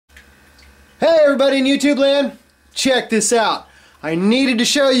Hey everybody in YouTube land, check this out. I needed to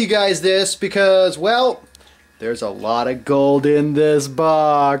show you guys this because, well, there's a lot of gold in this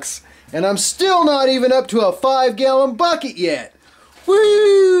box. And I'm still not even up to a 5-gallon bucket yet.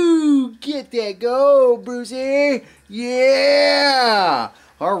 Woo! Get that gold, Brucey! Yeah!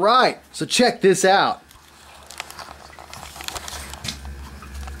 Alright, so check this out.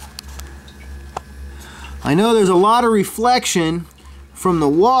 I know there's a lot of reflection from the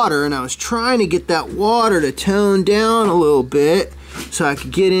water, and I was trying to get that water to tone down a little bit so I could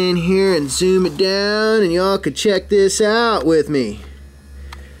get in here and zoom it down and y'all could check this out with me.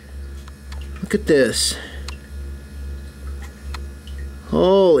 Look at this.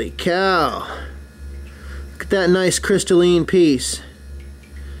 Holy cow. Look at that nice crystalline piece.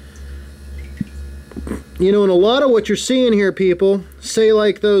 You know, and a lot of what you're seeing here, people, say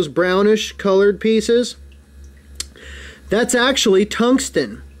like those brownish colored pieces, that's actually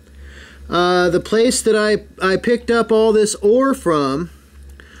tungsten. The place that I picked up all this ore from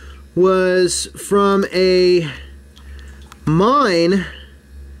was from a mine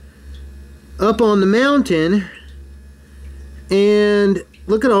up on the mountain, and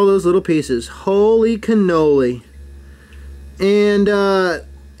look at all those little pieces. Holy cannoli. And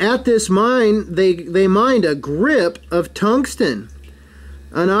at this mine they mined a grip of tungsten,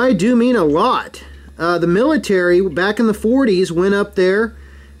 and I do mean a lot. The military back in the 40s went up there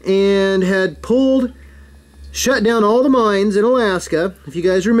and had shut down all the mines in Alaska, if you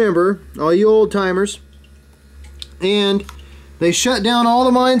guys remember, all you old timers. And they shut down all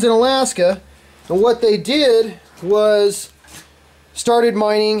the mines in Alaska, and what they did was started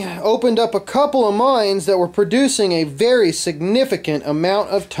mining, opened up a couple of mines that were producing a very significant amount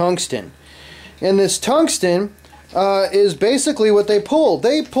of tungsten. And this tungsten is basically what they pulled.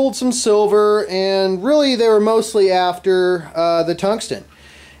 They pulled some silver, and really they were mostly after the tungsten.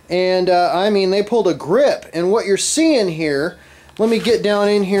 And I mean, they pulled a grip. And what you're seeing here, let me get down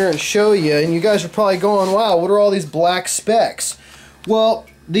in here and show you, and you guys are probably going, wow, what are all these black specks? Well,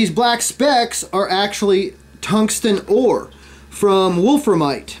 these black specks are actually tungsten ore from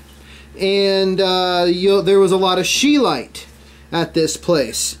wolframite. And there was a lot of scheelite at this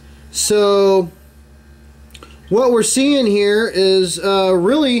place. So what we're seeing here is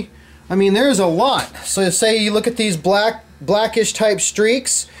really, I mean, there's a lot. So say you look at these blackish type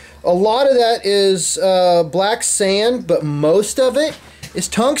streaks, a lot of that is black sand, but most of it is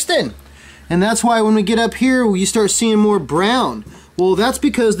tungsten. And that's why when we get up here, you start seeing more brown. Well, that's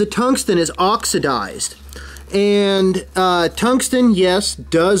because the tungsten is oxidized. And tungsten, yes,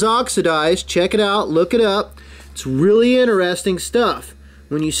 does oxidize. Check it out, look it up. It's really interesting stuff.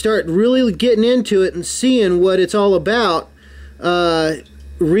 When you start really getting into it and seeing what it's all about,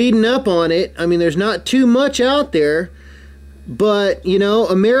 reading up on it, I mean, there's not too much out there, but, you know,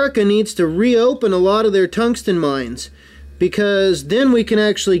 America needs to reopen a lot of their tungsten mines, because then we can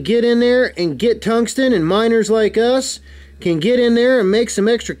actually get in there and get tungsten, and miners like us can get in there and make some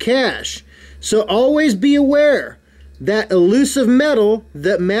extra cash. So always be aware that elusive metal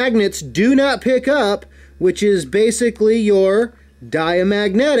that magnets do not pick up, which is basically your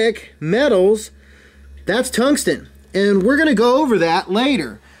diamagnetic metals, that's tungsten. And we're going to go over that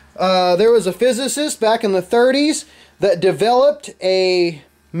later. There was a physicist back in the 30s that developed a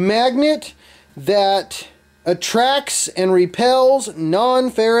magnet that attracts and repels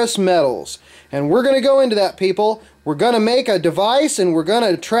non-ferrous metals. And we're going to go into that, people. We're going to make a device, and we're going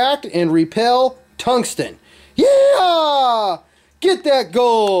to attract and repel tungsten. Yeah! Get that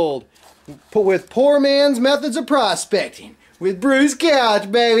gold! With Poorman's methods of prospecting. With Bruce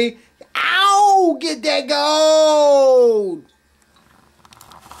Couch, baby. Ow! Get that gold!